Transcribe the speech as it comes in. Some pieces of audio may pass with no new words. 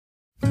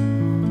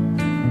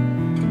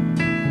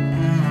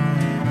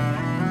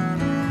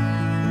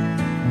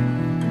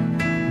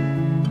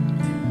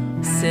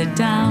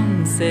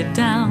down, sit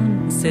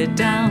down, sit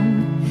down,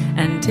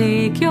 and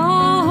take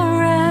your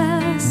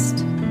rest.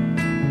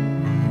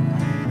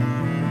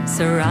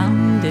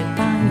 Surrounded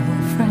by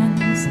your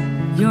friends,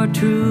 you're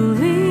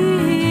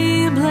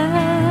truly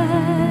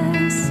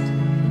blessed.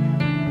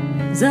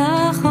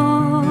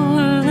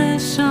 Zachor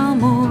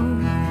v'shamor,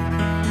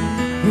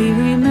 we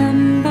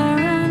remember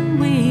and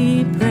we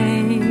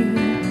pray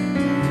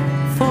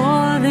for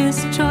this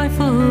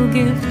joyful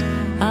gift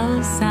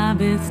of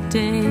Sabbath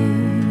day.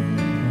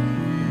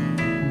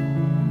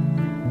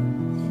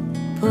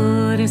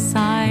 Put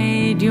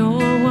aside your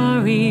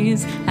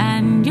worries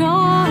and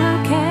your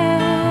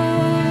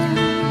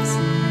cares.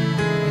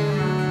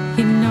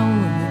 You know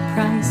the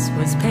price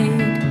was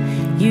paid,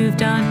 you've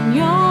done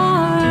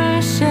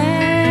your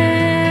share.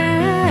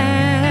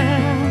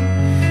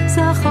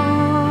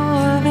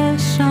 Zachor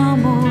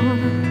v'shamor,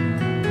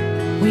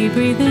 we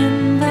breathe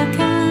in the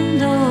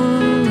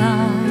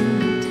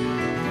candlelight,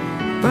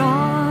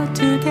 brought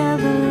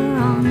together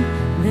on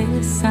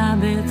this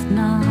Sabbath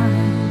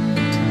night.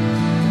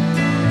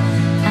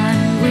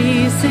 We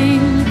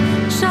sing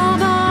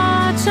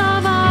Shabbat,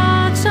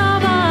 Shabbat,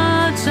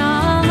 Shabbat,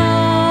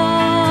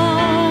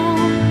 Shalom.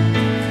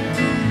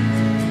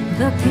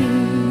 The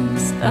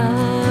peace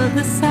of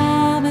the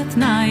Sabbath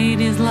night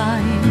is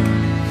like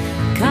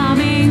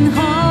coming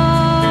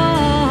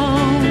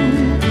home.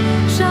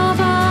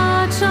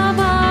 Shabbat,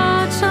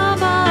 Shabbat,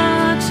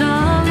 Shabbat,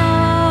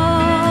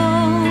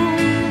 Shalom.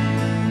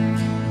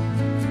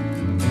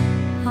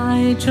 I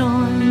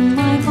join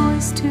my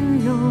voice to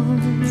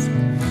yours,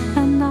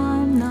 and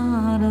I'm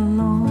not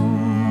alone.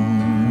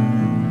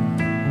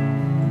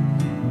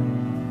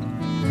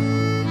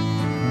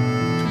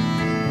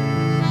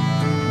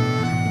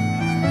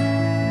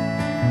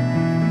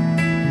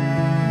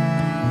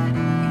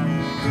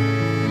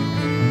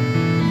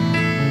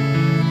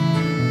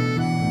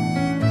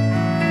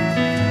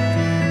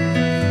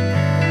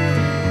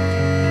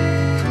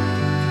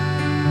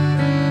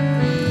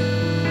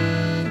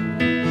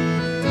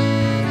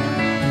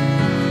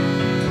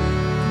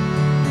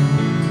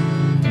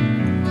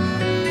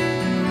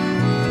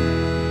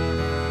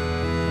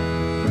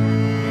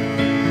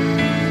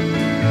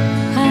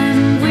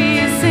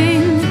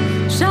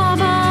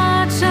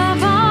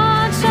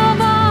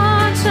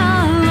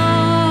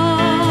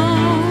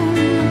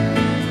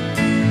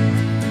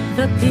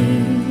 The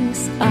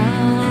peace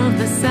of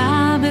the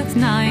Sabbath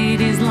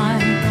night is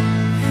like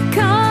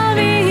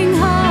coming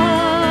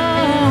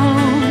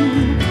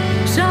home.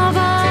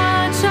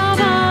 Shabbat,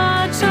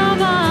 Shabbat,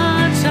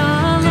 Shabbat,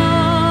 Shalom.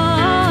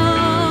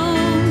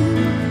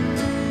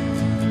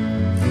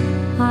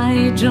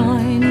 I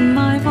join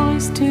my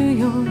voice to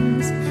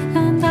yours,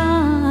 and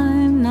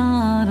I'm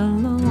not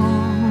alone.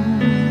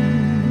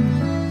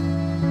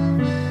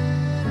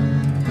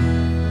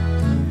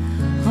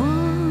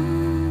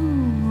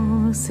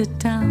 Oh, sit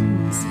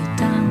down, sit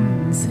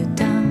down, sit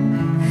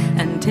down,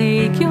 and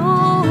take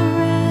your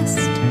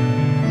rest.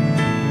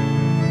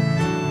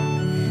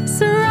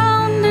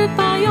 Surrounded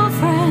by your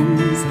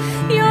friends,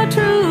 you're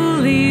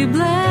truly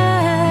blessed.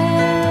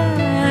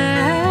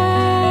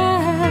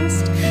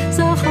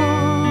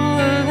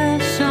 Zachor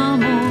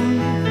v'shamor,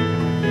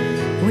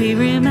 we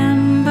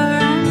remember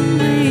and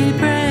we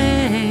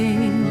pray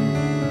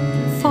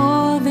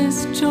for this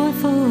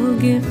joyful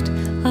gift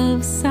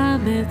of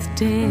Sabbath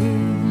day.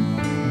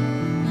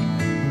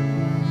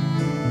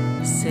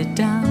 Sit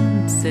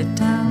down, sit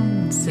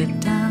down, sit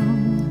down,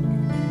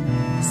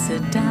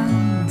 sit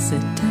down,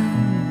 sit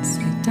down,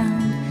 sit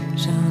down,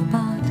 Shabbat.